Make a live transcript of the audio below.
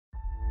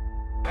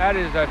That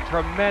is a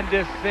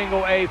tremendous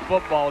single-A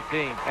football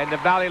team. And the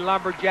Valley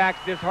Lumberjacks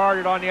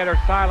disheartened on the other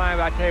sideline,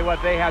 but I tell you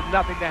what, they have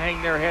nothing to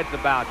hang their heads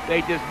about.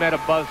 They just met a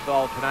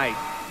buzzsaw tonight.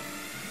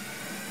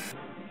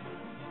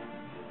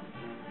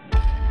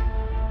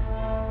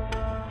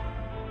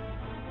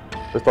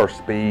 Just our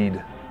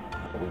speed.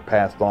 We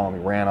passed on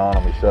them, we ran on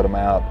them, we shut them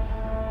out.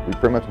 We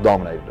pretty much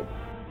dominated them.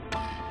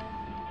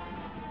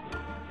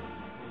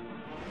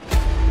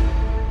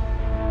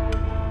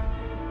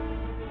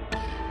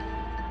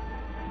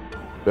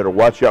 Better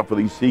watch out for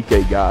these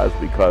CK guys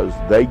because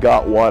they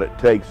got what it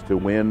takes to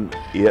win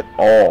it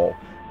all.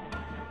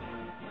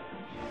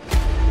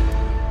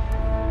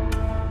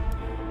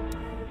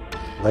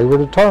 They were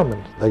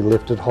determined. They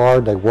lifted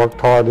hard, they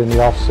worked hard in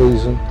the off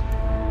season.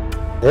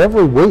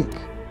 Every week,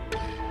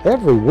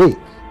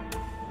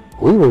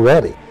 we were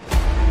ready.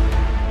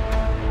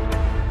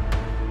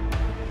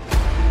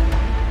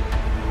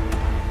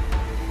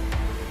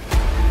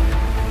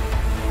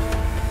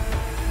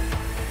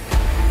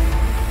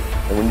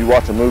 And when you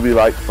watch a movie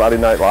like Friday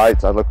Night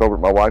Lights, I look over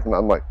at my wife and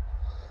I'm like,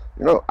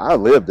 you know, I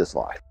lived this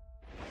life.